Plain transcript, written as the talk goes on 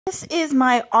This is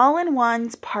my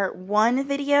all-in-ones part 1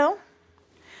 video.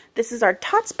 This is our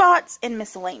Tots Bots and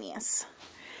miscellaneous.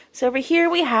 So over here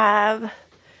we have,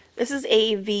 this is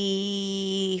a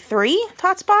V3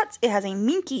 Tots Bots. It has a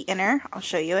minky inner. I'll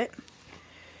show you it.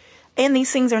 And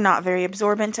these things are not very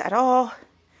absorbent at all.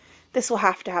 This will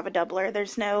have to have a doubler.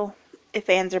 There's no ifs,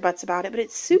 ands, or buts about it, but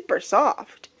it's super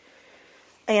soft.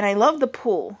 And I love the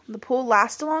pull. The pull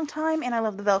lasts a long time, and I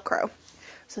love the Velcro.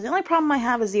 So the only problem I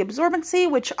have is the absorbency,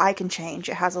 which I can change.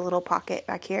 It has a little pocket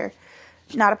back here.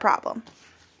 Not a problem.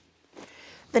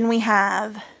 Then we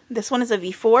have, this one is a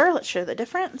V4. Let's show the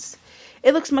difference.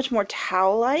 It looks much more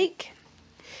towel-like.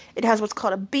 It has what's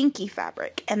called a binky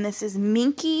fabric. And this is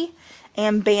minky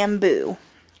and bamboo.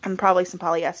 And probably some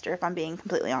polyester if I'm being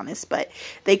completely honest. But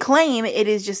they claim it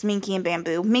is just minky and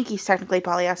bamboo. Minky's technically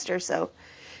polyester, so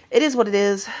it is what it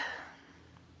is.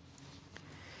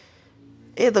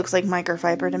 It looks like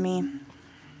microfiber to me.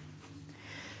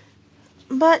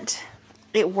 But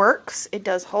it works. It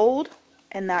does hold.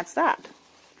 And that's that.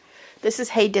 This is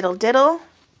Hey Diddle Diddle.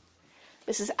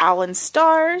 This is Alan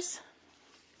Stars.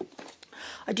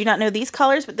 I do not know these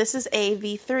colors, but this is a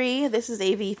V3. This is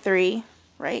a V3,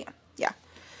 right? Yeah.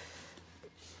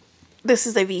 This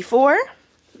is a V4.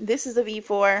 This is a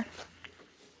V4.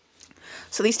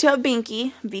 So these two have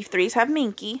binky. V3s have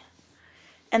minky.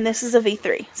 And this is a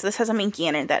V3. So this has a minky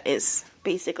in it that is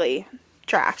basically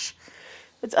trash.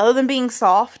 It's other than being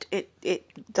soft,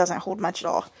 it doesn't hold much at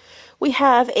all. We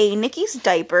have a Nikki's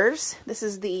Diapers. This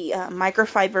is the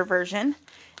microfiber version.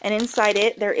 And inside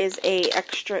it, there is a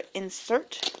extra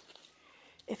insert.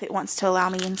 If it wants to allow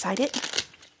me inside it.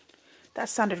 That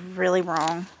sounded really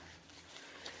wrong.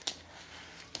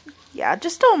 Yeah,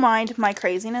 just don't mind my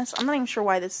craziness. I'm not even sure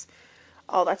why this...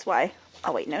 Oh, that's why.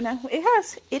 Oh, wait, no. It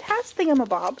has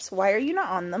thingamabobs. Why are you not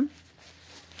on them?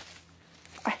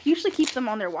 I usually keep them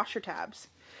on their washer tabs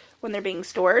when they're being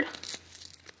stored.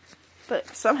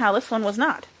 But somehow this one was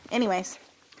not. Anyways,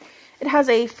 it has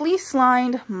a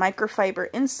fleece-lined microfiber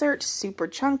insert, super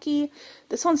chunky.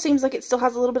 This one seems like it still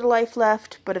has a little bit of life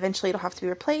left, but eventually it'll have to be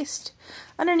replaced.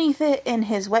 Underneath it, in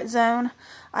his wet zone,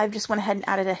 I've just went ahead and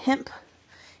added a hemp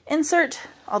insert,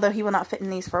 although he will not fit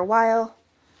in these for a while,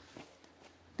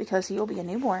 because he will be a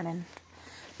newborn, and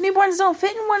newborns don't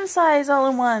fit in one size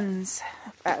all-in-ones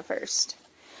at first.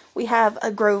 We have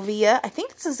a Grovia. I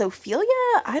think this is Ophelia.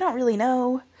 I don't really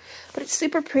know. But it's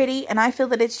super pretty, and I feel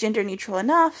that it's gender neutral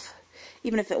enough.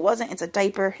 Even if it wasn't, it's a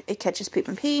diaper. It catches poop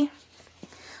and pee.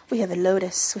 We have a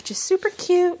Lotus, which is super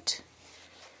cute.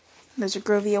 Those are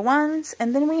Grovia ones.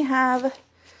 And then we have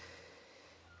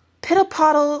Piddle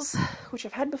Poddles, which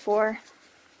I've had before.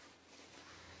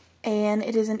 And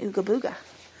it is an Ooga Booga.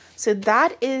 So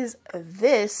that is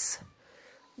this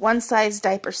one size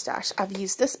diaper stash. I've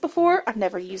used this before. I've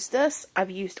never used this. I've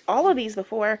used all of these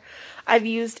before. I've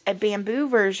used a bamboo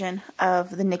version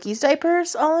of the Nikki's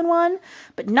Diapers all-in-one,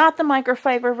 but not the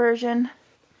microfiber version.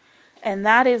 And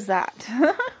that is that.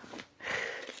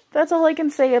 That's all I can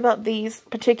say about these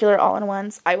particular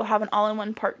all-in-ones. I will have an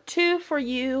all-in-one part 2 for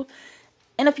you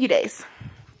in a few days.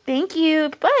 Thank you.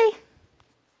 Bye.